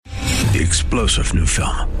the explosive new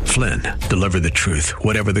film, Flynn, deliver the truth,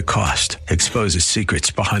 whatever the cost, exposes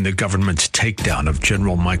secrets behind the government's takedown of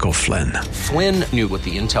General Michael Flynn. Flynn knew what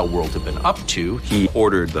the intel world had been up to. He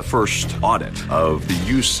ordered the first audit of the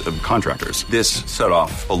use of contractors. This set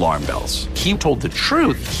off alarm bells. He told the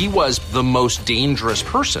truth. He was the most dangerous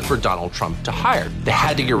person for Donald Trump to hire. They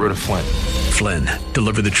had to get rid of Flynn. Flynn,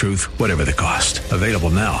 deliver the truth, whatever the cost. Available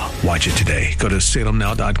now. Watch it today. Go to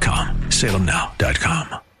salemnow.com.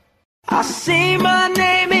 salemnow.com. I see my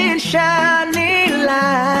name in shining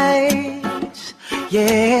lights.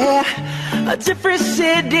 Yeah, a different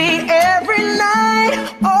city every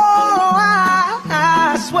night. Oh,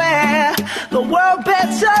 I swear the world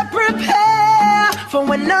better prepare for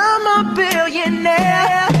when I'm a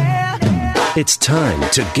billionaire. It's time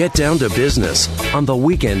to get down to business on the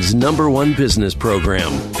weekend's #1 business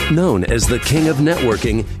program. Known as the King of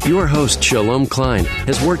Networking, your host, Shalom Klein,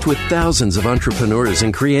 has worked with thousands of entrepreneurs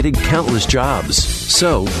and created countless jobs.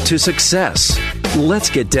 So, to success. Let's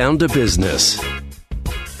get down to business.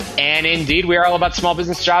 And indeed, we are all about small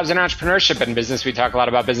business, jobs, and entrepreneurship. In business, we talk a lot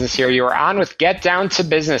about business here. You are on with Get Down to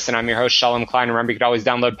Business, and I'm your host, Shalom Klein. Remember, you can always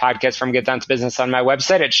download podcasts from Get Down to Business on my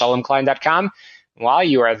website at shalomklein.com. While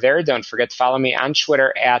you are there, don't forget to follow me on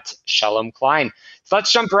Twitter at Shalom Klein. So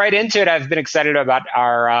let's jump right into it. I've been excited about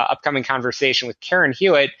our upcoming conversation with Karen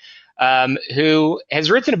Hewitt, who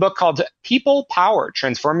has written a book called People Power,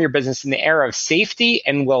 Transform Your Business in the Era of Safety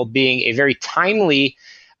and Well-Being, a very timely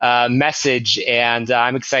message. And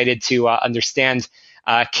I'm excited to understand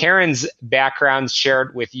Karen's background, share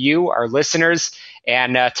it with you, our listeners,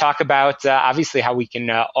 and talk about obviously how we can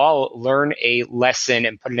all learn a lesson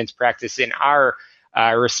and put it into practice in our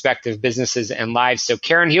respective businesses and lives. So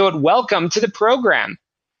Karen Hewitt, welcome to the program.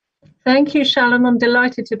 Thank you, Shalom. I'm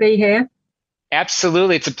delighted to be here.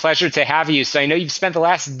 Absolutely. It's a pleasure to have you. So I know you've spent the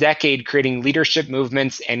last decade creating leadership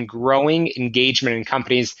movements and growing engagement in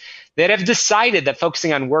companies that have decided that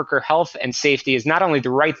focusing on worker health and safety is not only the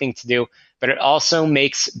right thing to do, but it also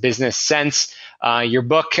makes business sense. Your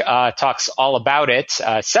book talks all about it,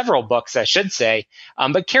 several books, I should say.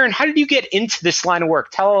 But Karen, how did you get into this line of work?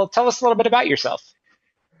 Tell us a little bit about yourself.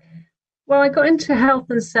 Well, I got into health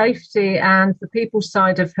and safety and the people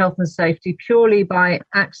side of health and safety purely by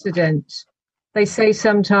accident. They say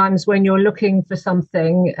sometimes when you're looking for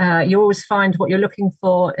something, you always find what you're looking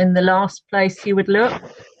for in the last place you would look.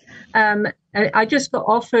 I just got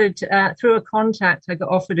offered, through a contact, I got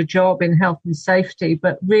offered a job in health and safety,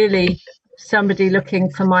 but really somebody looking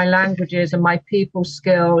for my languages and my people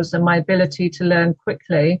skills and my ability to learn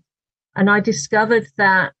quickly. And I discovered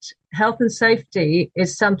that health and safety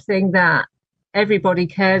is something that everybody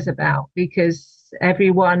cares about because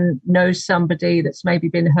everyone knows somebody that's maybe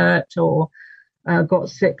been hurt or got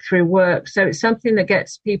sick through work. So it's something that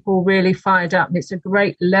gets people really fired up. And it's a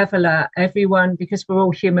great leveler. Everyone, because we're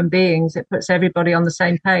all human beings, it puts everybody on the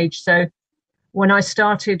same page. So when I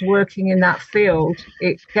started working in that field,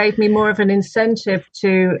 it gave me more of an incentive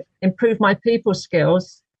to improve my people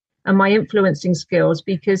skills and my influencing skills,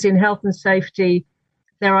 because in health and safety,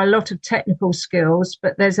 there are a lot of technical skills,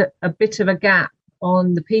 but there's a bit of a gap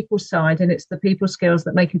on the people side, and it's the people skills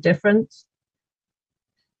that make a difference.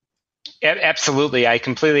 Absolutely. I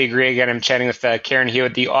completely agree. Again, I'm chatting with Karen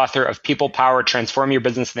Hewitt, the author of People Power, Transform Your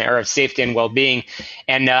Business in the Era of Safety and Well-Being.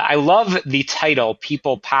 And I love the title,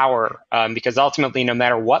 People Power, because ultimately, no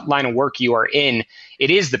matter what line of work you are in,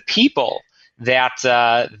 it is the people that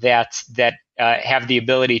have the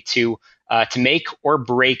ability to make or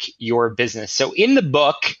break your business. So in the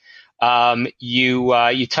book,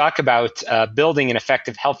 you talk about building an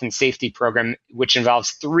effective health and safety program, which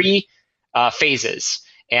involves 3 phases.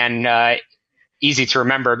 And easy to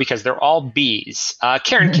remember because they're all B's.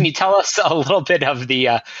 Karen, can you tell us a little bit of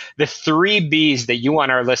the 3 B's that you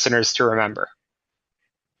want our listeners to remember?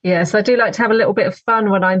 Yes, I do like to have a little bit of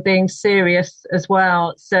fun when I'm being serious as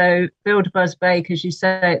well. So build, buzz, bake, as you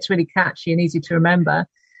say, it's really catchy and easy to remember.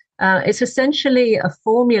 It's essentially a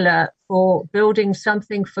formula for building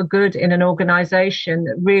something for good in an organization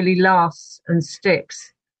that really lasts and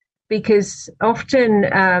sticks. Because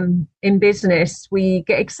often in business, we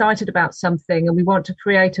get excited about something and we want to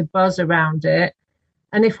create a buzz around it.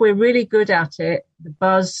 And if we're really good at it, the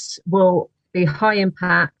buzz will be high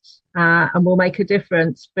impact and will make a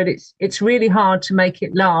difference. But it's really hard to make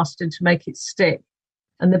it last and to make it stick.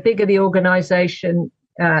 And the bigger the organization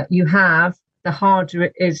you have, the harder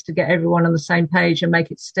it is to get everyone on the same page and make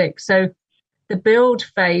it stick. So the build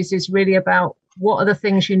phase is really about what are the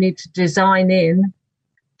things you need to design in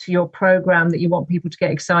to your program that you want people to get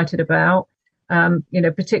excited about.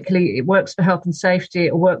 Particularly it works for health and safety.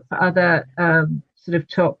 It'll work for other sort of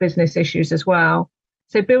top business issues as well.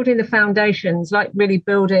 So building the foundations, like really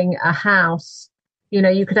building a house,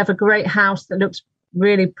 you could have a great house that looks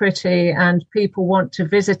really pretty and people want to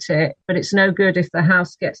visit it, but it's no good if the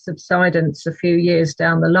house gets subsidence a few years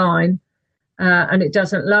down the line and it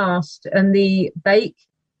doesn't last. And the bake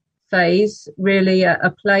phase, really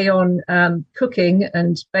a play on cooking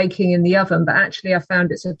and baking in the oven, but actually I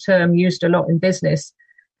found it's a term used a lot in business.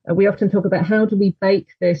 We often talk about how do we bake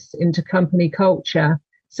this into company culture.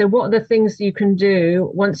 So what are the things you can do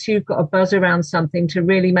once you've got a buzz around something to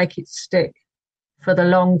really make it stick for the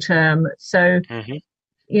long term? So,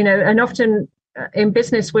 and often in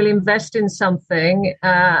business, we'll invest in something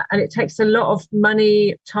and it takes a lot of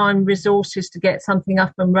money, time, resources to get something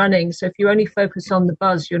up and running. So if you only focus on the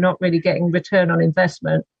buzz, you're not really getting return on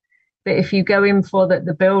investment. But if you go in for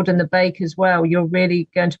the build and the bake as well, you're really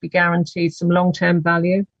going to be guaranteed some long-term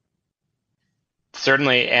value.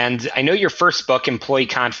 Certainly. And I know your first book, Employee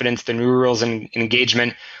Confidence, The New Rules in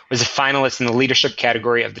Engagement, was a finalist in the leadership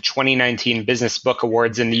category of the 2019 Business Book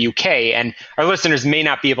Awards in the UK. And our listeners may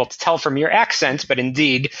not be able to tell from your accent, but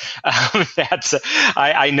indeed,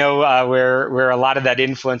 I know where a lot of that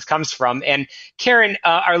influence comes from. And Karen,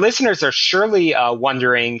 our listeners are surely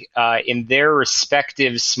wondering in their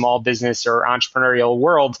respective small business or entrepreneurial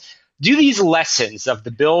world, do these lessons of the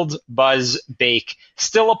build, buzz, bake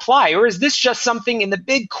still apply? Or is this just something in the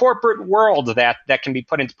big corporate world that can be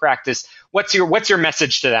put into practice? What's your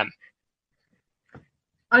message to them?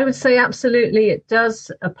 I would say absolutely it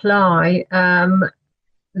does apply. All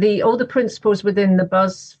the principles within the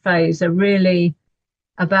buzz phase are really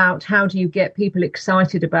about how do you get people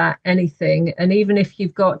excited about anything. And even if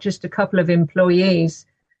you've got just a couple of employees,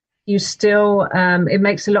 you still, it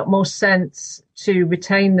makes a lot more sense to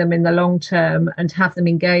retain them in the long term and have them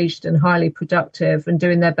engaged and highly productive and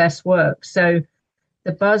doing their best work. So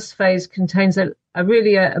the buzz phase contains a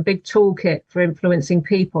big toolkit for influencing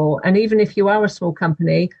people. And even if you are a small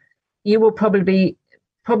company, you will probably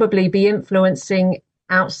be influencing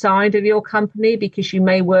outside of your company because you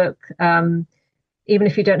may work, even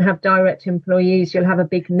if you don't have direct employees, you'll have a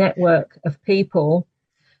big network of people.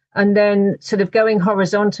 And then sort of going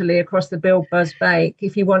horizontally across the build, buzz, bake,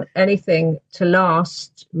 if you want anything to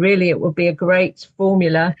last, really it would be a great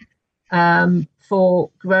formula for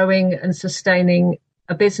growing and sustaining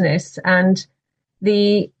a business. And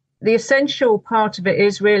the essential part of it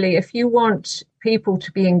is really, if you want people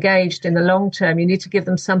to be engaged in the long term, you need to give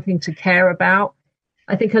them something to care about.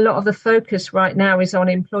 I think a lot of the focus right now is on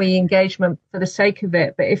employee engagement for the sake of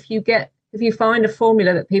it. But if you find a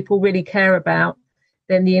formula that people really care about,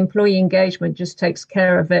 then the employee engagement just takes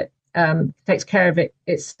care of it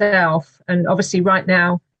itself. And obviously right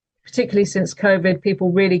now, particularly since COVID,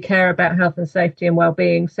 people really care about health and safety and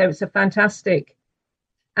well-being. So it's a fantastic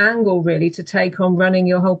angle really to take on running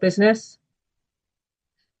your whole business.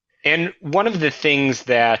 And one of the things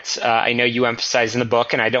that I know you emphasize in the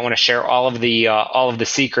book, and I don't want to share all of the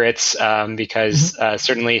secrets because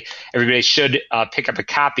certainly everybody should pick up a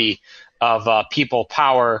copy of People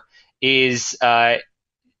Power, is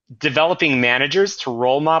developing managers to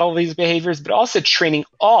role model these behaviors, but also training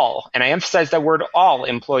all, and I emphasize that word all,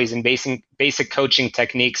 employees in basic coaching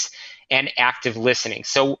techniques and active listening.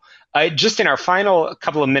 So just in our final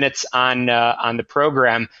couple of minutes on the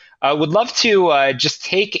program, would love to just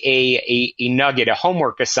take a nugget, a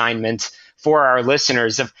homework assignment for our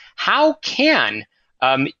listeners of how can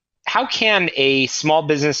a small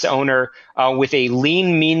business owner with a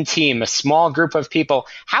lean, mean team, a small group of people,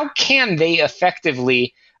 how can they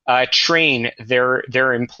effectively train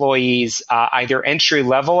their employees, either entry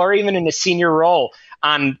level or even in a senior role,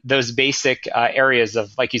 on those basic areas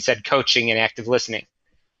of, like you said, coaching and active listening?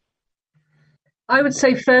 I would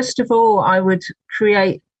say, first of all, I would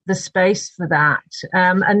create the space for that.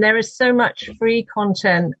 And there is so much free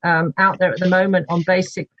content out there at the moment on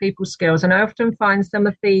basic people skills. And I often find some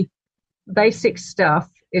of the basic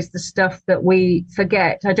stuff is the stuff that we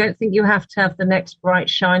forget. I don't think you have to have the next bright,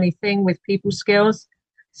 shiny thing with people skills.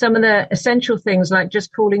 Some of the essential things, like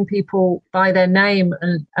just calling people by their name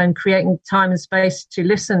and creating time and space to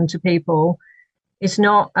listen to people, is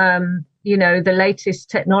not, the latest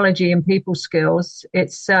technology in people skills.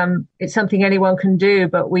 It's something anyone can do,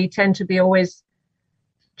 but we tend to be always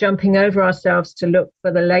jumping over ourselves to look for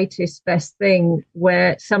the latest best thing,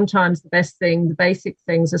 where sometimes the best thing, the basic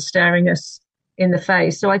things, are staring us in the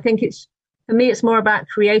face. So I think for me, it's more about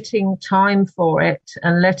creating time for it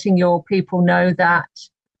and letting your people know that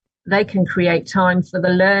they can create time for the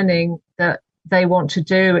learning that they want to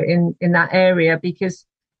do in that area, because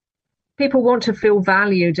people want to feel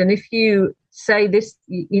valued. And if you say this,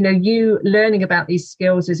 you learning about these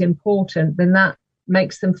skills is important, then that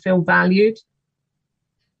makes them feel valued.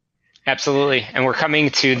 Absolutely. And we're coming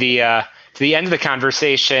to the end of the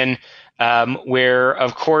conversation, where,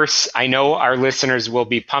 of course, I know our listeners will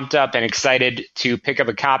be pumped up and excited to pick up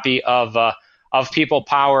a copy of People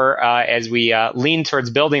Power as we lean towards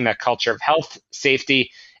building that culture of health,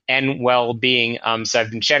 safety, and well-being. So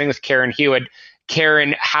I've been chatting with Karen Hewitt.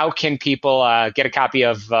 Karen, how can people get a copy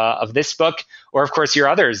of this book, or, of course, your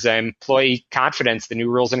others, Employee Confidence, The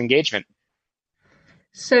New Rules and Engagement?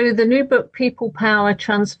 So the new book, People Power,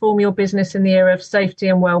 Transform Your Business in the Era of Safety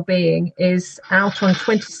and Wellbeing, is out on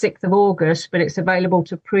 26th of August, but it's available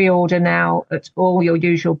to pre-order now at all your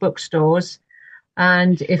usual bookstores.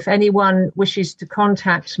 And if anyone wishes to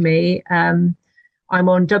contact me, I'm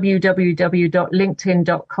on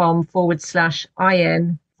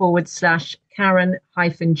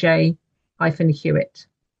www.linkedin.com/in/Karen-J-Hewitt.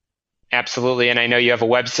 Absolutely. And I know you have a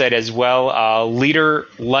website as well,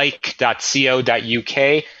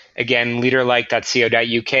 leaderlike.co.uk. Again,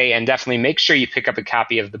 leaderlike.co.uk. And definitely make sure you pick up a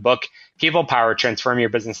copy of the book, People Power, Transform Your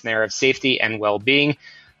Business in the Era of Safety and Well-Being.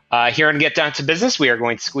 Here on Get Down to Business, we are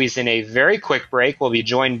going to squeeze in a very quick break. We'll be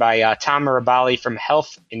joined by Tom Mirabali from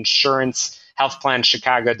Health Insurance,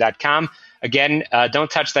 healthplanchicago.com. Again,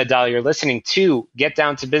 don't touch that dial. You're listening to Get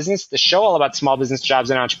Down to Business, the show all about small business,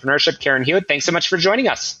 jobs, and entrepreneurship. Karen Hewitt, thanks so much for joining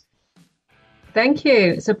us. Thank you.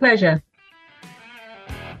 It's a pleasure.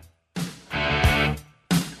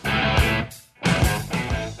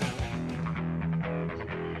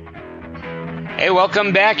 Hey,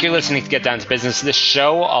 welcome back. You're listening to Get Down to Business, the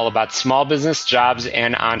show all about small business, jobs,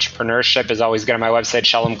 and entrepreneurship. As always, go to my website,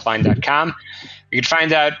 shalomklein.com. You can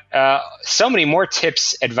find out so many more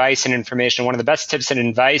tips, advice, and information. One of the best tips and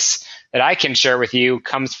advice that I can share with you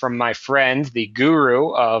comes from my friend, the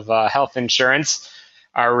guru of health insurance,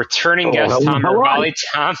 our returning guest, Tom Mirabali.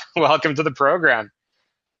 Tom, welcome to the program.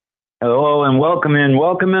 Hello, and welcome in.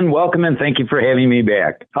 Thank you for having me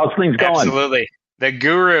back. How's things going? Absolutely. The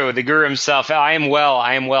guru himself. I am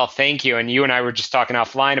well. Thank you. And you and I were just talking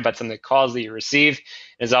offline about some of the calls that you receive.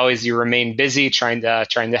 As always, you remain busy trying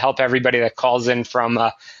to help everybody that calls in from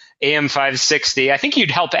AM 560. I think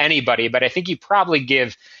you'd help anybody, but I think you probably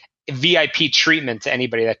give VIP treatment to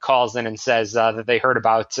anybody that calls in and says that they heard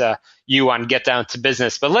about you on Get Down to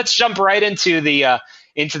Business. But let's jump right into the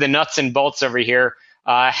nuts and bolts over here.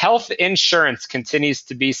 Health insurance continues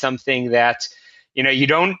to be something that you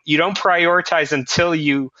don't prioritize until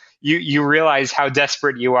you realize how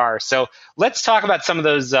desperate you are. So let's talk about some of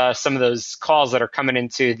those calls that are coming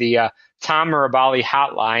into the Tom Mirabali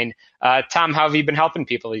hotline. Tom, how have you been helping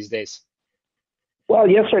people these days? Well,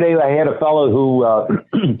 yesterday I had a fellow who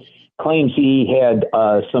claims he had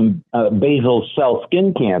some basal cell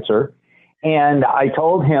skin cancer, and I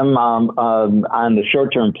told him on the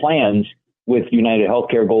short-term plans with United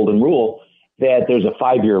Healthcare Golden Rule that there's a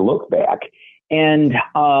 5-year look back. And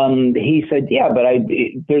he said, yeah, but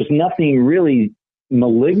there's nothing really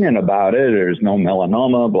malignant about it. There's no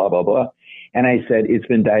melanoma, blah, blah, blah. And I said, it's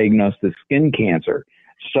been diagnosed as skin cancer.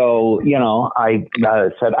 So, I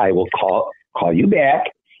said, I will call you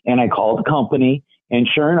back. And I called the company. And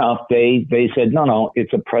sure enough, they said, no,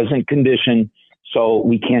 it's a present condition. So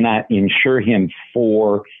we cannot insure him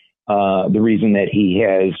for the reason that he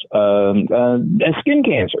has a skin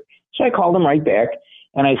cancer. So I called him right back.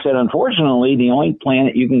 And I said, unfortunately, the only plan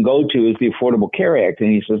that you can go to is the Affordable Care Act.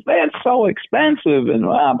 And he says, that's so expensive and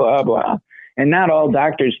blah, blah, blah. And not all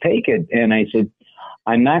doctors take it. And I said,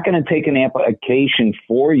 I'm not going to take an application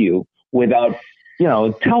for you without,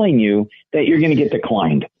 telling you that you're going to get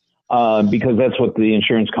declined because that's what the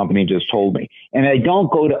insurance company just told me. And I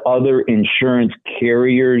don't go to other insurance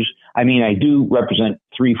carriers. I mean, I do represent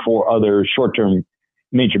 3-4 other short-term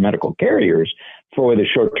major medical carriers for the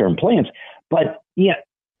short-term plans. But yeah,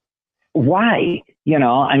 why?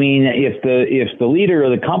 I mean, if the leader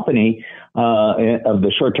of the company of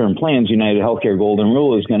the short-term plans, United Healthcare Golden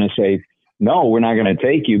Rule, is going to say, no, we're not going to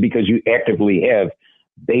take you because you actively have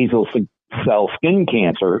basal cell skin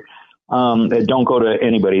cancer, don't go to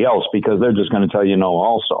anybody else because they're just going to tell you no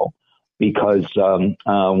also. Because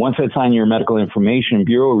once it's on your Medical Information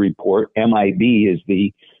Bureau report, MIB is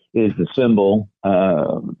the symbol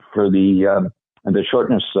for the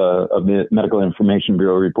shortness of the Medical Information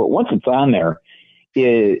Bureau report. Once it's on there,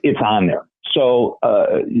 it's on there. So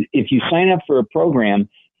if you sign up for a program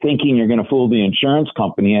thinking you're going to fool the insurance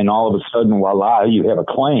company and all of a sudden, voila, you have a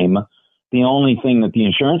claim, the only thing that the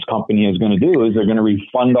insurance company is going to do is they're going to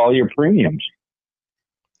refund all your premiums.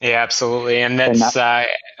 Yeah, absolutely. And that's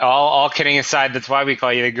all kidding aside, that's why we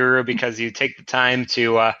call you the guru, because you take the time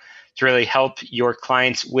to really help your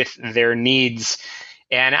clients with their needs.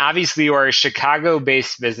 And obviously, you are a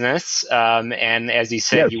Chicago-based business. And as you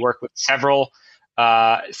said, yes, you work with several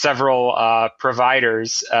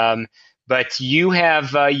providers. But you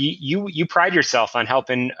have you pride yourself on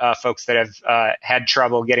helping folks that have had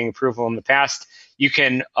trouble getting approval in the past. You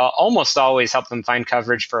can almost always help them find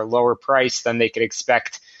coverage for a lower price than they could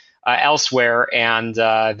expect elsewhere, and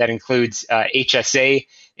that includes HSA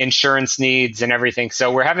insurance needs and everything. So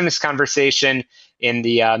we're having this conversation in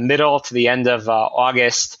the middle to the end of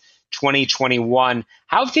August 2021.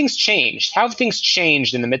 How have things changed? How have things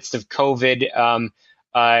changed in the midst of COVID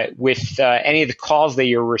with any of the calls that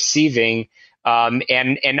you're receiving?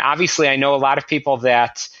 And obviously, I know a lot of people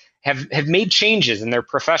that have made changes in their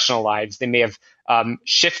professional lives. They may have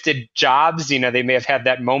shifted jobs. They may have had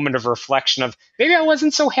that moment of reflection of maybe I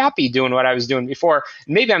wasn't so happy doing what I was doing before.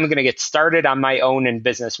 Maybe I'm going to get started on my own in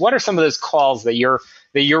business. What are some of those calls that you're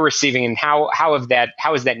receiving, and how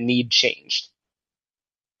has that need changed?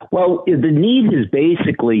 Well, the need has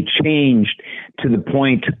basically changed to the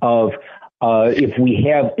point of if we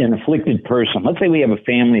have an afflicted person, let's say we have a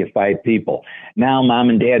family of 5 people. Now, mom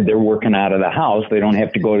and dad, they're working out of the house. They don't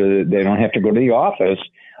have to go to the office,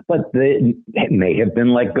 but they may have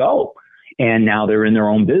been let go, and now they're in their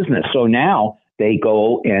own business. So now they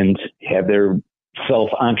go and have their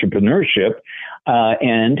self-entrepreneurship,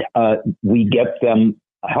 and we get them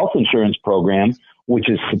a health insurance program, which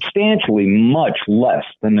is substantially much less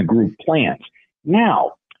than the group plans.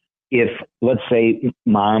 Now, if, let's say,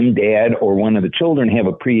 mom, dad, or one of the children have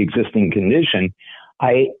a pre-existing condition,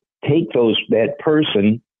 I take that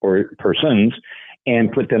person or persons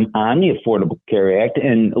and put them on the Affordable Care Act.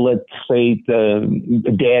 And let's say the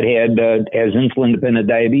dad has insulin-dependent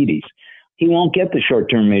diabetes. He won't get the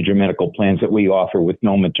short-term major medical plans that we offer with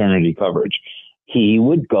no maternity coverage. He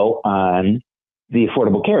would go on the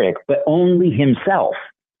Affordable Care Act, but only himself.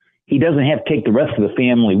 He doesn't have to take the rest of the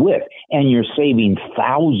family with. And you're saving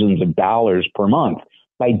thousands of dollars per month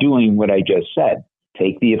by doing what I just said.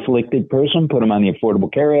 Take the afflicted person, put them on the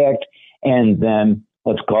Affordable Care Act, and then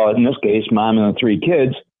let's call it, in this case, mom and the 3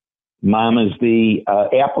 kids. Mom is the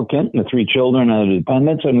applicant, and the 3 children are the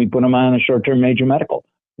dependents, and we put them on a short-term major medical.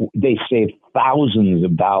 They save thousands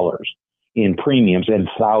of dollars in premiums and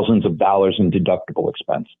thousands of dollars in deductible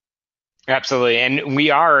expense. Absolutely, and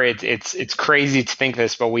we are. It's crazy to think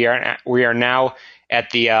this, but we are now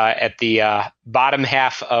at the bottom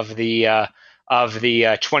half of the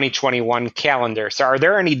 2021 calendar. So, are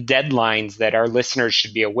there any deadlines that our listeners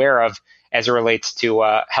should be aware of as it relates to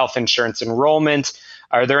health insurance enrollment?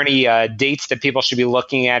 Are there any dates that people should be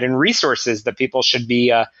looking at, and resources that people should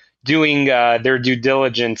be doing their due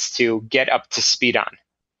diligence to get up to speed on?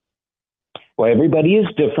 Well, everybody is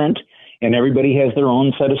different. And everybody has their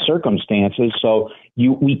own set of circumstances. So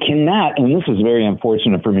we cannot, and this is very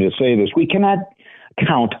unfortunate for me to say this, we cannot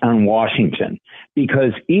count on Washington,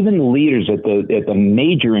 because even the leaders at the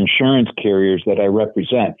major insurance carriers that I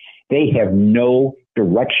represent, they have no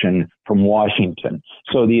direction from Washington.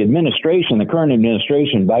 So the current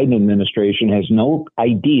administration, Biden administration, has no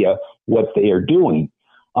idea what they are doing.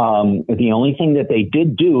 The only thing that they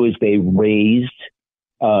did do is they raised,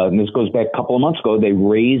 and this goes back a couple of months ago, they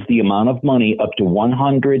raised the amount of money up to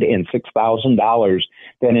 $106,000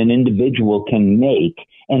 that an individual can make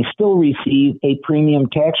and still receive a premium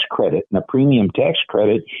tax credit. And a premium tax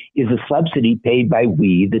credit is a subsidy paid by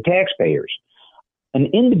we, the taxpayers. An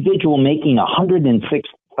individual making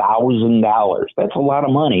 $106,000, that's a lot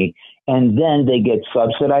of money, and then they get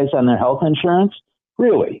subsidized on their health insurance?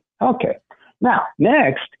 Really? Okay. Now,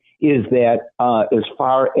 next is that as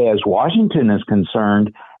far as Washington is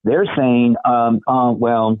concerned, they're saying,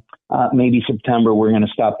 maybe September we're going to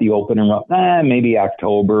stop the open enrollment. Maybe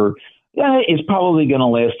October. It's probably going to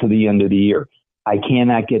last to the end of the year. I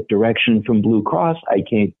cannot get direction from Blue Cross. I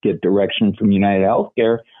can't get direction from United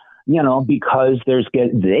Healthcare, because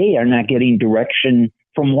they are not getting direction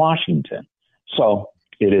from Washington. So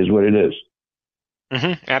it is what it is.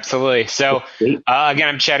 Mm-hmm, absolutely. So, again,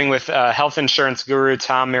 I'm chatting with health insurance guru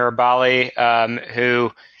Tom Mirabali,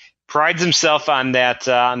 who prides himself on that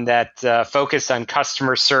focus on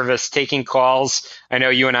customer service, taking calls. I know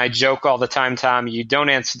you and I joke all the time, Tom. You don't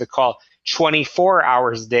answer the call 24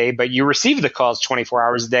 hours a day, but you receive the calls 24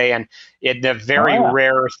 hours a day, and the very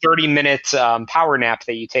rare 30-minute power nap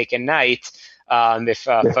that you take at night. If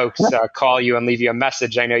folks call you and leave you a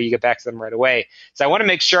message, I know you get back to them right away. So I want to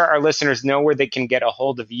make sure our listeners know where they can get a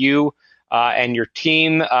hold of you and your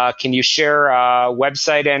team. Can you share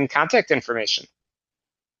website and contact information?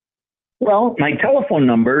 Well, my telephone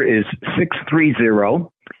number is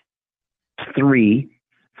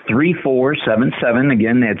 630-3477.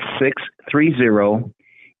 Again, that's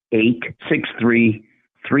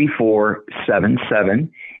 630-863-3477.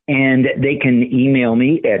 And they can email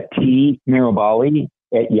me at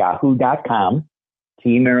tmirabali@yahoo.com,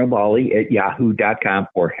 tmirabali@yahoo.com,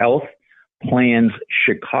 or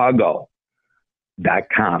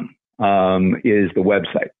healthplanschicago.com is the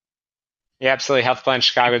website. Yeah, absolutely.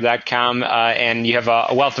 Healthplanschicago.com. And you have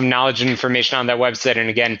a wealth of knowledge and information on that website. And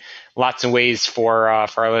again, lots of ways for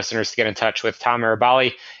our listeners to get in touch with Tom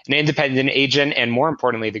Mirabali, an independent agent, and more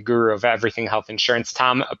importantly, the guru of everything health insurance.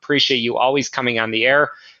 Tom, appreciate you always coming on the air,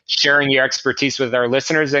 sharing your expertise with our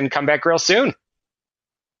listeners, and come back real soon.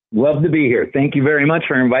 Love to be here. Thank you very much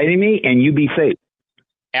for inviting me, and you be safe.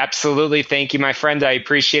 Absolutely. Thank you, my friend. I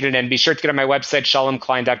appreciate it. And be sure to get on my website,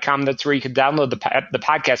 shalomklein.com. That's where you can download the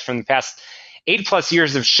podcast from the past 8+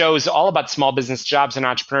 years of shows all about small business, jobs, and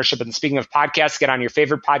entrepreneurship. And speaking of podcasts, get on your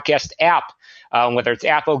favorite podcast app, whether it's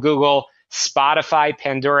Apple, Google, Spotify,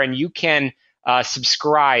 Pandora, and you can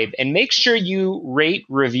subscribe and make sure you rate,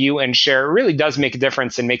 review, and share. It really does make a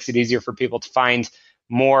difference and makes it easier for people to find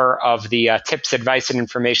more of the tips, advice, and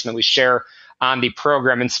information that we share on the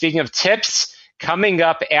program. And speaking of tips, coming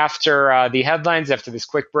up after the headlines, after this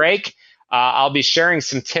quick break, I'll be sharing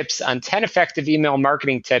some tips on 10 effective email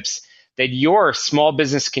marketing tips that your small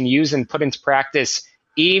business can use and put into practice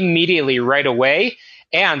immediately right away.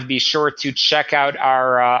 And be sure to check out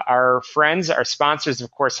our friends, our sponsors, of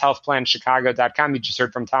course, healthplanschicago.com. You just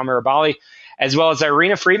heard from Tom Mirabali, as well as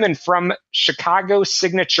Irina Friedman from Chicago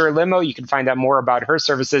Signature Limo. You can find out more about her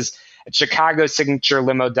services at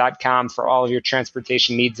chicagosignaturelimo.com for all of your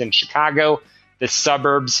transportation needs in Chicago, the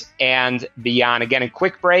suburbs, and beyond. Again, a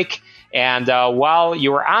quick break. And while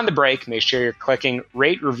you are on the break, make sure you're clicking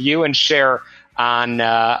rate, review, and share on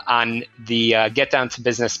the Get Down to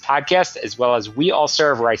Business podcast, as well as We All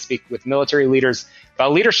Serve, where I speak with military leaders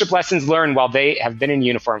about leadership lessons learned while they have been in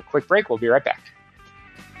uniform. Quick break. We'll be right back.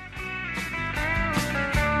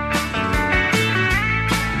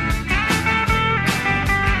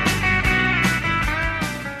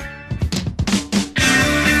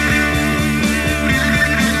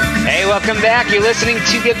 Welcome back. You're listening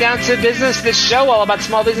to Get Down to Business, this show all about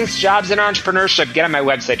small business, jobs, and entrepreneurship. Get on my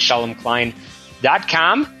website,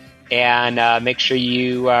 shalomklein.com, and make sure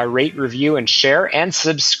you rate, review, and share, and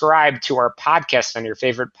subscribe to our podcast on your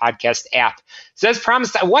favorite podcast app. So as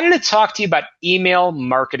promised, I wanted to talk to you about email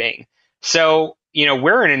marketing. So,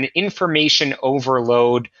 we're in an information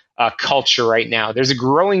overload culture right now. There's a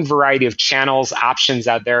growing variety of channels, options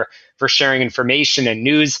out there for sharing information and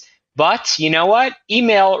news. But you know what?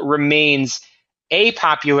 Email remains a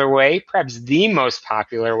popular way, perhaps the most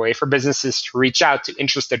popular way for businesses to reach out to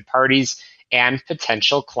interested parties and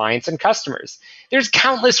potential clients and customers. There's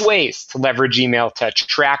countless ways to leverage email to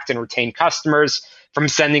attract and retain customers, from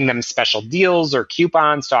sending them special deals or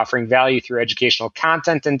coupons to offering value through educational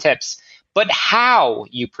content and tips. But how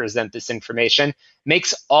you present this information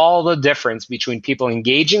makes all the difference between people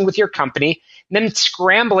engaging with your company and then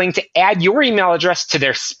scrambling to add your email address to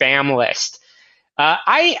their spam list.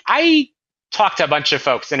 I talked to a bunch of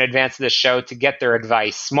folks in advance of this show to get their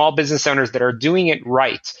advice, small business owners that are doing it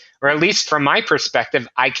right, or at least from my perspective,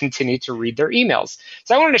 I continue to read their emails.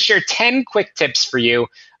 So I wanted to share 10 quick tips for you,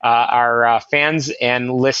 our fans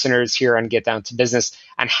and listeners here on Get Down to Business,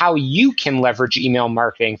 on how you can leverage email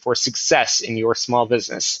marketing for success in your small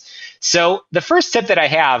business. So the first tip that I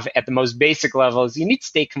have at the most basic level is you need to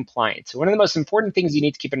stay compliant. So one of the most important things you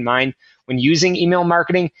need to keep in mind when using email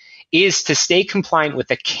marketing is to stay compliant with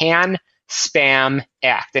the CAN-SPAM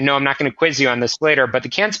Act. And no, I'm not going to quiz you on this later, but the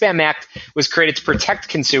CAN-SPAM Act was created to protect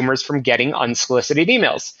consumers from getting unsolicited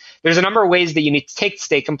emails. There's a number of ways that you need to take to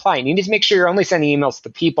stay compliant. You need to make sure you're only sending emails to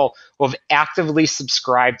the people who have actively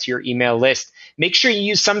subscribed to your email list. Make sure you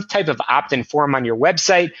use some type of opt-in form on your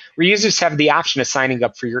website where users have the option of signing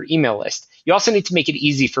up for your email list. You also need to make it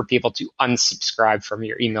easy for people to unsubscribe from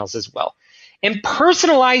your emails as well. And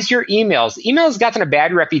personalize your emails. Email has gotten a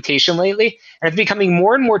bad reputation lately, and it's becoming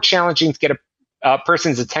more and more challenging to get a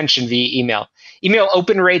person's attention via email. Email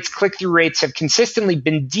open rates, click-through rates have consistently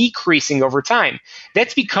been decreasing over time.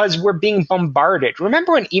 That's because we're being bombarded.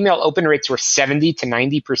 Remember when email open rates were 70 to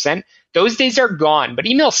 90%? Those days are gone, but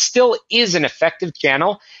email still is an effective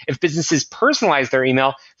channel if businesses personalize their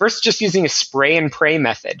email versus just using a spray and pray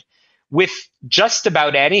method. With just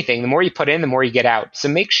about anything, the more you put in, the more you get out. So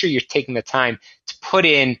make sure you're taking the time to put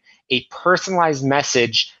in a personalized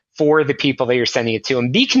message for the people that you're sending it to,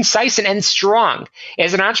 and be concise and end strong.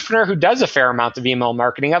 As an entrepreneur who does a fair amount of email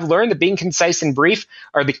marketing, I've learned that being concise and brief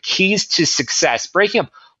are the keys to success. Breaking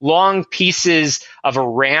up long pieces of a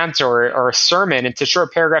rant or a sermon into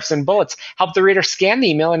short paragraphs and bullets help the reader scan the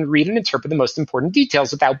email and read and interpret the most important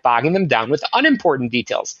details without bogging them down with unimportant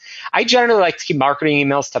details. I generally like to keep marketing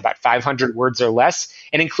emails to about 500 words or less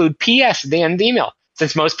and include PS at the end of the email,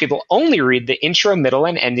 since most people only read the intro, middle,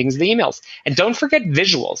 and endings of the emails. And don't forget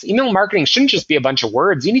visuals. Email marketing shouldn't just be a bunch of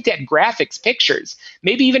words. You need to add graphics, pictures,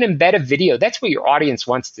 maybe even embed a video. That's what your audience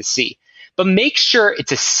wants to see. But make sure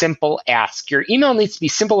it's a simple ask. Your email needs to be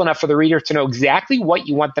simple enough for the reader to know exactly what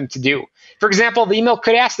you want them to do. For example, the email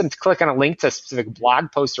could ask them to click on a link to a specific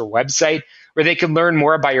blog post or website where they can learn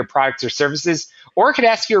more about your products or services, or it could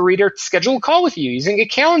ask your reader to schedule a call with you using a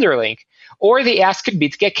calendar link. Or the ask could be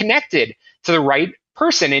to get connected to the right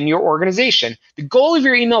person in your organization. The goal of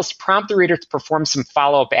your email is to prompt the reader to perform some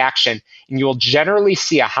follow-up action, and you will generally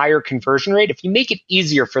see a higher conversion rate if you make it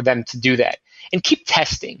easier for them to do that. And keep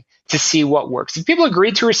testing to see what works. If people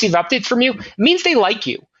agree to receive updates from you, it means they like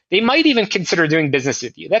you. They might even consider doing business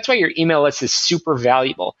with you. That's why your email list is super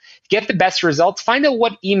valuable. To get the best results, find out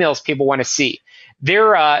what emails people want to see.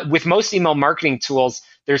 With most email marketing tools,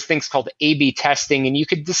 there's things called A/B testing, and you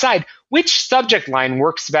could decide which subject line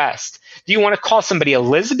works best. Do you want to call somebody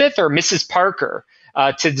Elizabeth or Mrs. Parker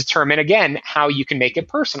to determine, again, how you can make it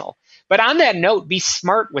personal? But on that note, be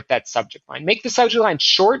smart with that subject line. Make the subject line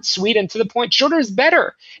short, sweet, and to the point. Shorter is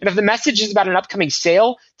better. And if the message is about an upcoming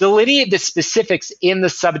sale, delineate the specifics in the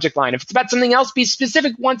subject line. If it's about something else, be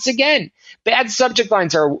specific once again. Bad subject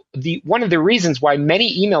lines are one of the reasons why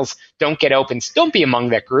many emails don't get opened. So don't be among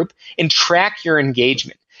that group, and track your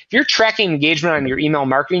engagement. If you're tracking engagement on your email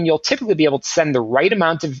marketing, you'll typically be able to send the right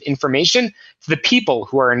amount of information to the people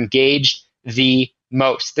who are engaged the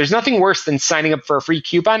most. There's nothing worse than signing up for a free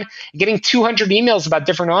coupon and getting 200 emails about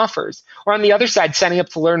different offers. Or on the other side, signing up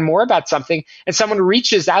to learn more about something and someone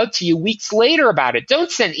reaches out to you weeks later about it. Don't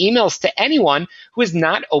send emails to anyone who has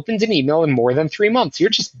not opened an email in more than 3 months. You're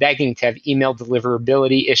just begging to have email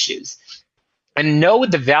deliverability issues. And know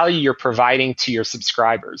the value you're providing to your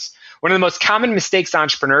subscribers. One of the most common mistakes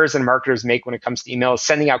entrepreneurs and marketers make when it comes to email is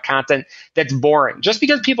sending out content that's boring. Just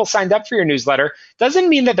because people signed up for your newsletter doesn't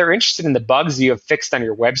mean that they're interested in the bugs you have fixed on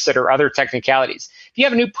your website or other technicalities. If you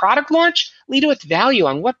have a new product launch, lead it with value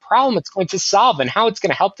on what problem it's going to solve and how it's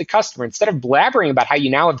going to help the customer. Instead of blabbering about how you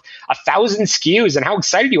now have 1,000 SKUs and how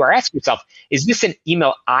excited you are, ask yourself, is this an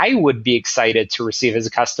email I would be excited to receive as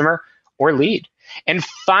a customer or lead? And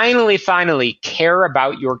finally, care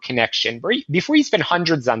about your connection. Before you spend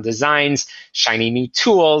hundreds on designs, shiny new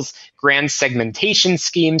tools, grand segmentation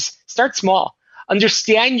schemes, start small.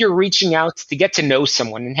 Understand you're reaching out to get to know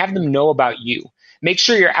someone and have them know about you. Make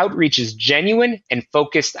sure your outreach is genuine and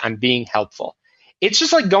focused on being helpful. It's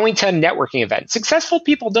just like going to a networking event. Successful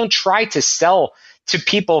people don't try to sell to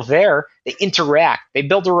people there. They interact. They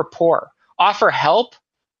build a rapport. Offer help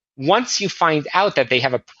once you find out that they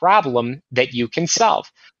have a problem that you can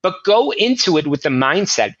solve. But go into it with the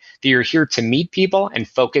mindset that you're here to meet people and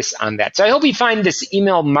focus on that. So I hope you find this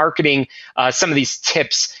email marketing, some of these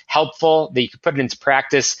tips helpful, that you can put it into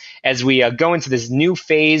practice as we go into this new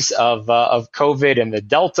phase of COVID and the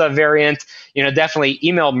Delta variant. Definitely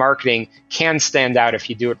email marketing can stand out if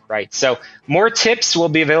you do it right. So more tips will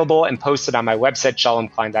be available and posted on my website,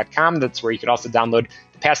 shalomklein.com. That's where you can also download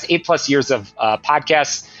the past 8+ years of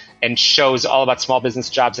podcasts and shows all about small business,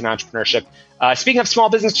 jobs, and entrepreneurship. Speaking of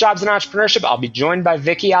small business, jobs, and entrepreneurship, I'll be joined by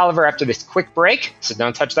Vicki Oliver after this quick break, so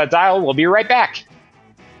don't touch that dial. We'll be right back.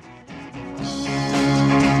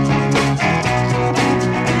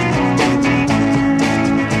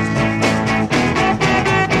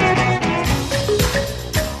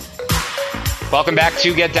 Welcome back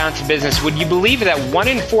to Get Down to Business. Would you believe that 1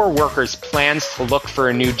 in 4 workers plans to look for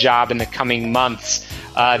a new job in the coming months?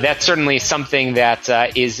 That's certainly something that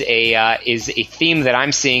is a theme that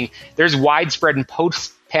I'm seeing. There's widespread and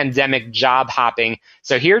post-pandemic job hopping.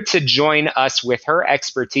 So here to join us with her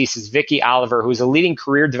expertise is Vicki Oliver, who's a leading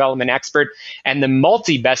career development expert and the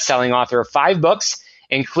multi-best-selling author of 5 books,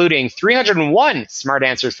 including 301 Smart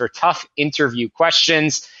Answers for Tough Interview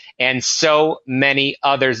Questions, and so many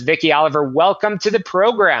others. Vicki Oliver, welcome to the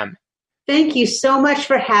program. Thank you so much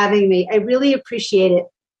for having me. I really appreciate it.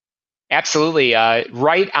 Absolutely,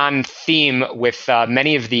 right on theme with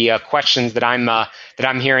many of the questions that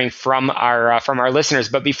I'm hearing from our listeners.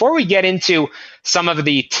 But before we get into some of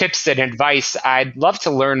the tips and advice, I'd love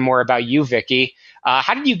to learn more about you, Vicki.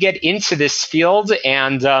 How did you get into this field,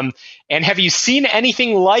 and have you seen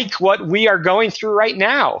anything like what we are going through right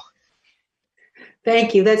now?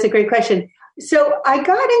 Thank you. That's a great question. So I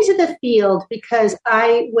got into the field because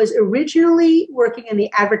I was originally working in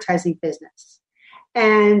the advertising business.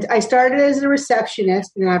 And I started as a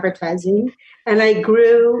receptionist in advertising, and I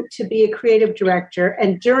grew to be a creative director.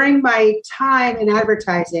 And during my time in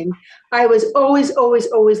advertising, I was always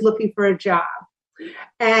looking for a job.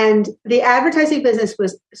 And the advertising business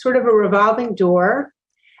was sort of a revolving door.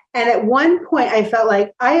 And at one point, I felt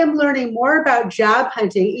like I am learning more about job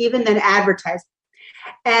hunting even than advertising.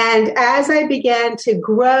 And as I began to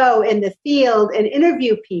grow in the field and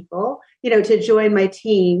interview people, to join my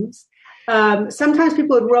teams, sometimes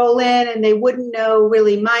people would roll in and they wouldn't know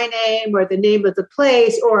really my name or the name of the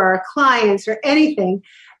place or our clients or anything.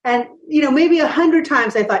 And, maybe 100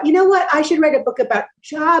 times I thought, you know what, I should write a book about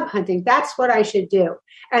job hunting. That's what I should do.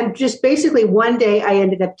 And just basically one day I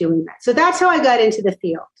ended up doing that. So that's how I got into the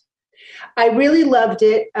field. I really loved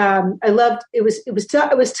it. It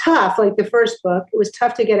was tough. Like the first book, it was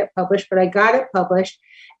tough to get it published, but I got it published.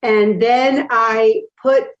 And then I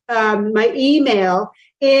put my email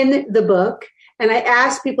in the book, and I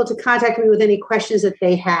asked people to contact me with any questions that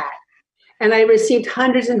they had. And I received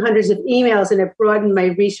hundreds and hundreds of emails, and it broadened my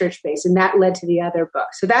research base, and that led to the other book.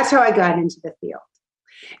 So that's how I got into the field.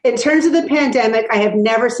 In terms of the pandemic, I have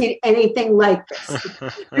never seen anything like this.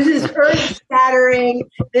 This is earth-shattering.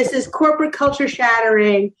 This is corporate culture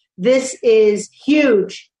shattering. This is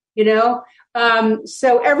huge,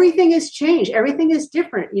 So everything has changed. Everything is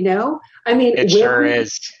different, I mean, it sure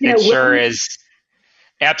is. It sure is.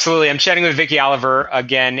 Absolutely. I'm chatting with Vicki Oliver,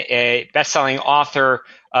 again, a best-selling author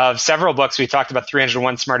of several books. We talked about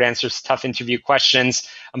 301 Smart Answers, Tough Interview Questions,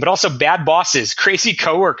 but also Bad Bosses, Crazy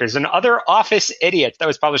Coworkers, and Other Office Idiots. That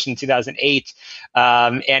was published in 2008.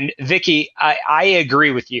 And Vicki, I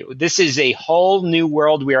agree with you. This is a whole new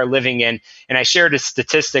world we are living in. And I shared a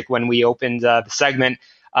statistic when we opened the segment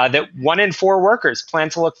that 1 in 4 workers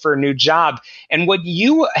plan to look for a new job. And what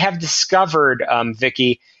you have discovered,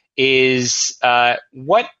 Vicki, is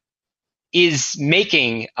what is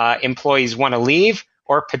making employees want to leave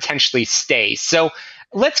or potentially stay. So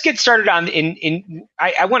let's get started on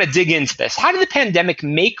I want to dig into this. How did the pandemic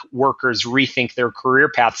make workers rethink their career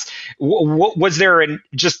paths? Was there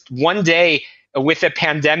just one day with a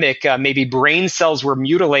pandemic, maybe brain cells were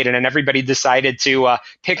mutilated and everybody decided to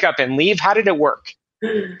pick up and leave? How did it work?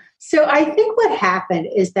 So I think what happened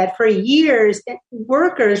is that for years,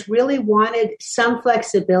 workers really wanted some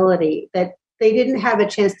flexibility that they didn't have a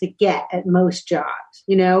chance to get at most jobs.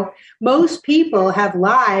 Most people have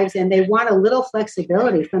lives and they want a little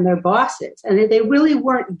flexibility from their bosses. And they really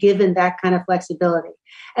weren't given that kind of flexibility.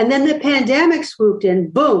 And then the pandemic swooped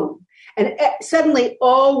in, boom. And suddenly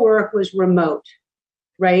all work was remote,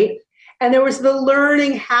 right? And there was the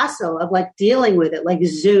learning hassle of dealing with it, like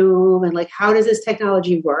Zoom and how does this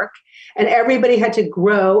technology work? And everybody had to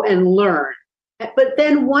grow and learn. But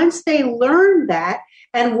then once they learned that,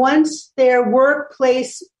 and once their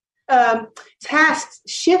workplace tasks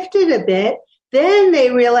shifted a bit, then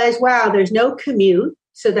they realized, wow, there's no commute.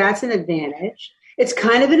 So that's an advantage. It's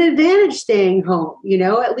kind of an advantage staying home,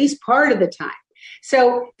 at least part of the time.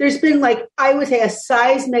 So there's been I would say a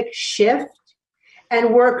seismic shift.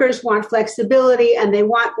 And workers want flexibility and they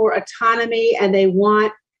want more autonomy and they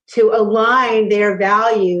want to align their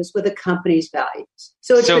values with a company's values.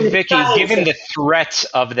 So Vicki, given the threat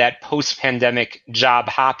of that post-pandemic job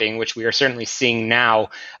hopping, which we are certainly seeing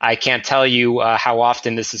now, I can't tell you how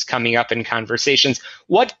often this is coming up in conversations.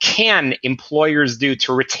 What can employers do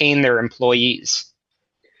to retain their employees?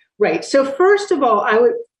 Right. So first of all, I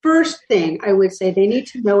would say they need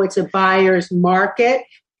to know it's a buyer's market.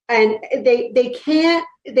 And they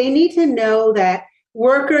need to know that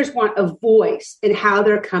workers want a voice in how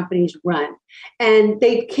their companies run. And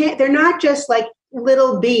they're not just like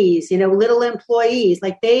little bees, little employees.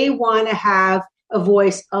 They want to have a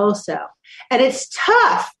voice also. And it's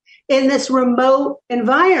tough in this remote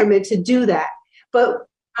environment to do that. But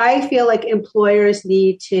I feel like employers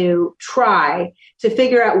need to try to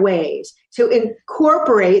figure out ways to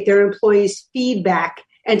incorporate their employees' feedback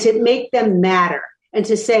and to make them matter. And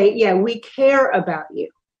to say, yeah, we care about you.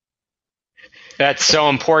 That's so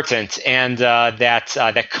important. And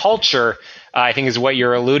that culture, I think, is what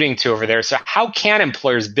you're alluding to over there. So how can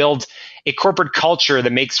employers build a corporate culture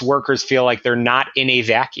that makes workers feel like they're not in a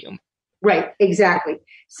vacuum? Right, exactly.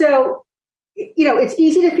 So, it's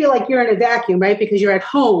easy to feel like you're in a vacuum, right? Because you're at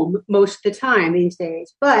home most of the time these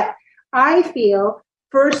days. But I feel,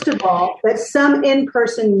 first of all, that some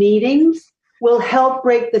in-person meetings will help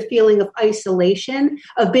break the feeling of isolation,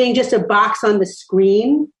 of being just a box on the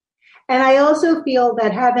screen. And I also feel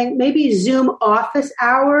that having maybe Zoom office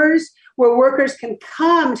hours where workers can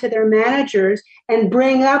come to their managers and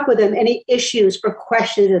bring up with them any issues or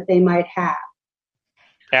questions that they might have.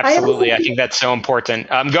 Absolutely. I think that's so important.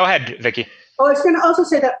 Go ahead, Vicki. Oh, I was going to also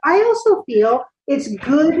say that I also feel it's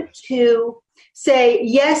good to say,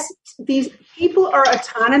 yes, these people are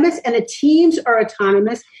autonomous and the teams are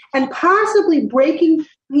autonomous, and possibly breaking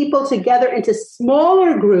people together into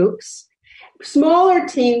smaller groups, smaller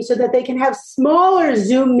teams, so that they can have smaller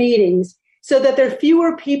Zoom meetings so that there are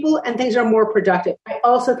fewer people and things are more productive. I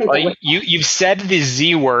also think you've said the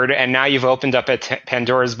Z word, and now you've opened up a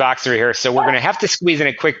Pandora's box over here. So we're going to have to squeeze in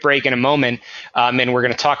a quick break in a moment, and we're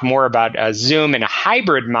going to talk more about Zoom and a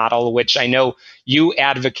hybrid model, which I know you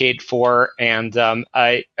advocate for. And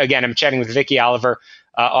again, I'm chatting with Vicki Oliver,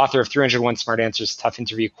 author of 301 Smart Answers, Tough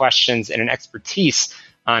Interview Questions, and an expertise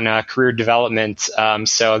on career development.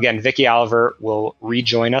 So again, Vicki Oliver will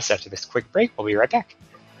rejoin us after this quick break. We'll be right back.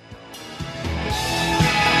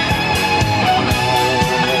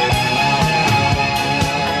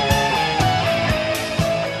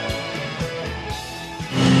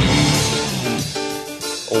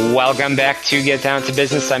 Welcome back to Get Down to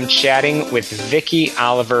Business. I'm chatting with Vicki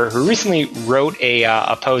Oliver, who recently wrote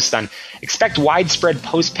a post on expect widespread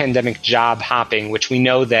post-pandemic job hopping, which we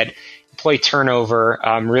know that employee turnover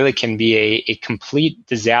really can be a complete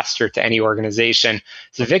disaster to any organization.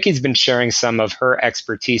 So Vicki's been sharing some of her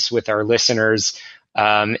expertise with our listeners.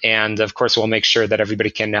 And of course, we'll make sure that everybody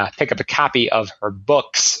can pick up a copy of her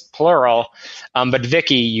books, plural. But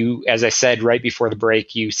Vicki, you, as I said right before the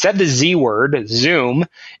break, you said the Z word, Zoom,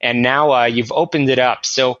 and now you've opened it up.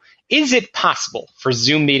 So is it possible for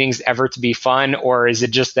Zoom meetings ever to be fun, or is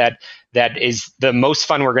it just that is the most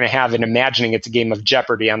fun we're going to have in imagining it's a game of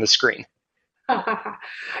Jeopardy on the screen?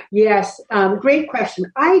 Yes, great question.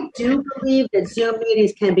 I do believe that Zoom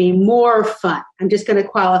meetings can be more fun. I'm just going to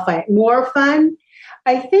qualify it. More fun.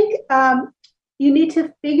 I think you need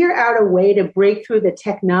to figure out a way to break through the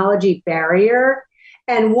technology barrier.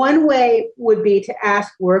 And one way would be to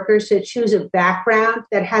ask workers to choose a background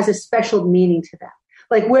that has a special meaning to them,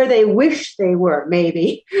 like where they wish they were,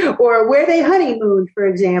 maybe, or where they honeymooned, for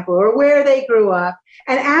example, or where they grew up,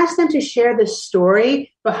 and ask them to share the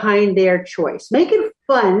story behind their choice. Make it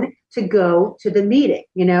fun to go to the meeting,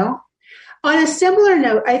 you know? On a similar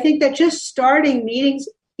note, I think that just starting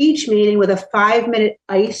each meeting with a 5-minute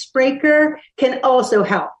icebreaker can also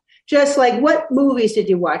help. Just like, what movies did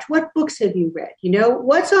you watch? What books have you read? You know,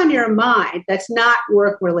 what's on your mind that's not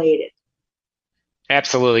work related?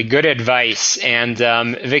 Absolutely. Good advice. And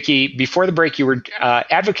Vicki, before the break, you were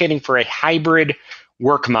advocating for a hybrid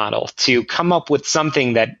work model to come up with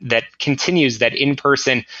something that continues that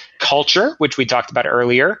in-person culture, which we talked about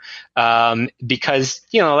earlier. Because,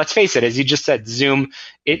 you know, let's face it, as you just said, Zoom,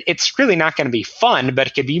 it's really not going to be fun, but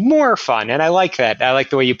it could be more fun. And I like that. I like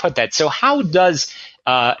the way you put that. So how does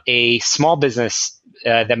a small business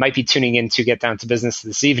that might be tuning in to Get Down to Business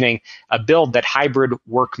this evening build that hybrid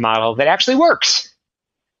work model that actually works?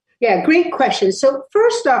 Yeah, great question. So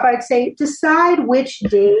first off, I'd say decide which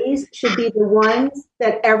days should be the ones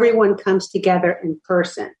that everyone comes together in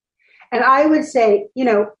person. And I would say, you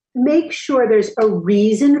know, make sure there's a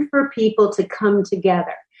reason for people to come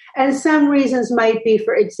together. And some reasons might be,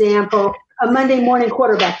 for example, a Monday morning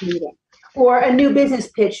quarterback meeting or a new business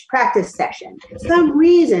pitch practice session. Some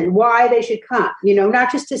reason why they should come, you know,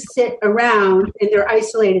 not just to sit around in their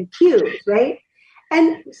isolated pews, right?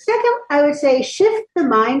 And second, I would say shift the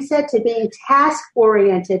mindset to being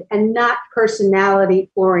task-oriented and not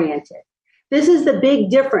personality-oriented. This is the big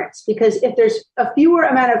difference, because if there's a fewer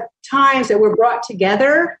amount of times that we're brought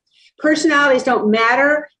together, personalities don't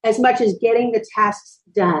matter as much as getting the tasks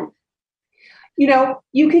done. You know,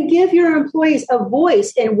 you can give your employees a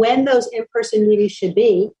voice in when those in-person meetings should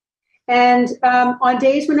be. And on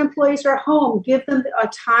days when employees are home, give them the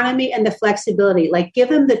autonomy and the flexibility, like give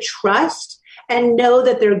them the trust and know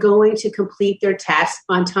that they're going to complete their tasks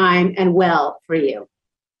on time and well for you.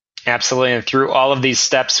 Absolutely. And through all of these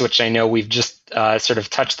steps, which I know we've just sort of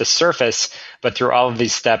touched the surface, but through all of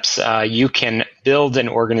these steps, you can build an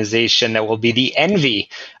organization that will be the envy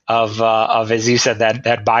of as you said,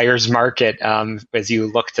 that buyer's market as you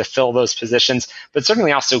look to fill those positions, but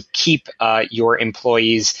certainly also keep your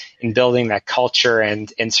employees in building that culture.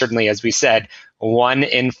 And certainly, as we said, 1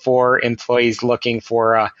 in 4 employees looking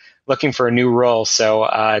for a new role. So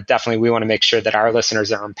definitely we want to make sure that our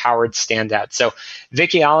listeners are empowered, stand out. So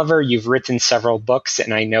Vicki Oliver, you've written several books,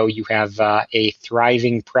 and I know you have a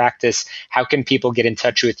thriving practice. How can people get in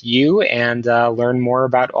touch with you and learn more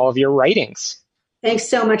about all of your writings? Thanks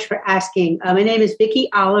so much for asking. My name is Vicki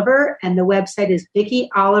Oliver, and the website is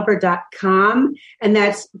vickioliver.com, and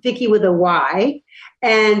that's Vicki with a Y.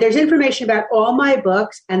 And there's information about all my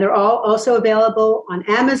books, and they're all also available on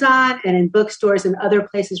Amazon and in bookstores and other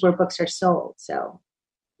places where books are sold. So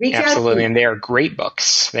Reach out Absolutely, to me. and they are great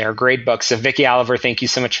books. They are great books. So Vicki Oliver, thank you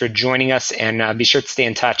so much for joining us, and be sure to stay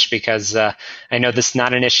in touch because I know this is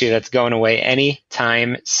not an issue that's going away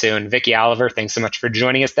anytime soon. Vicki Oliver, thanks so much for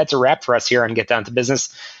joining us. That's a wrap for us here on Get Down to Business,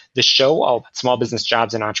 the show all about small business,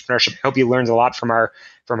 jobs, and entrepreneurship. I hope you learned a lot from our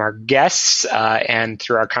guests and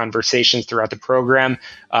through our conversations throughout the program.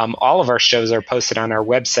 All of our shows are posted on our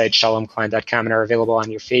website, shalomklein.com, and are available on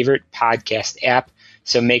your favorite podcast app.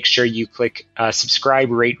 So make sure you click subscribe,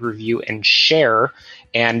 rate, review, and share.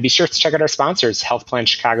 And be sure to check out our sponsors,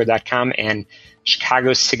 healthplanchicago.com and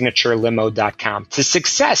chicagosignaturelimo.com. To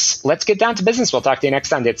success, let's get down to business. We'll talk to you next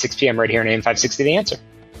Sunday at 6 p.m. right here on AM 560 The Answer.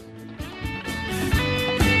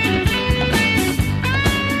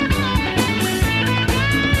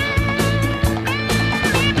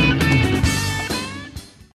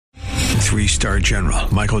 Three-star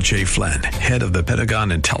General Michael J. Flynn, head of the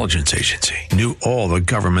Pentagon Intelligence Agency, knew all the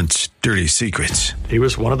government's dirty secrets. He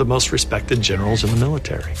was one of the most respected generals in the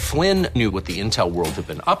military. Flynn knew what the intel world had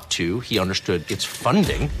been up to. He understood its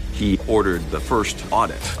funding. He ordered the first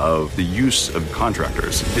audit of the use of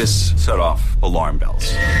contractors. This set off alarm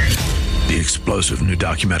bells. The explosive new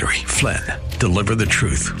documentary, Flynn, Deliver the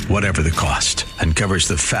Truth, Whatever the Cost, uncovers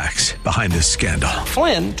the facts behind this scandal.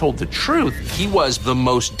 Flynn told the truth. He was the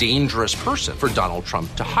most dangerous person for Donald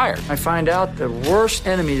Trump to hire. I find out the worst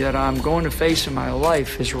enemy that I'm going to face in my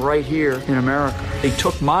life is right here in America. They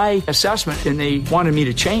took my assessment and they wanted me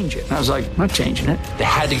to change it. And I was like, I'm not changing it. They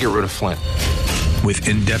had to get rid of Flynn. With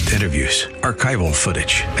in-depth interviews, archival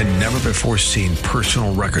footage, and never-before-seen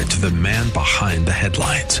personal records of the man behind the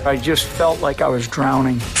headlines. I just felt like I was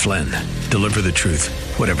drowning. Flynn, Deliver the Truth,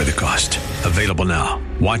 Whatever the Cost. Available now.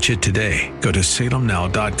 Watch it today. Go to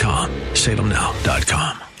salemnow.com.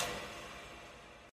 salemnow.com.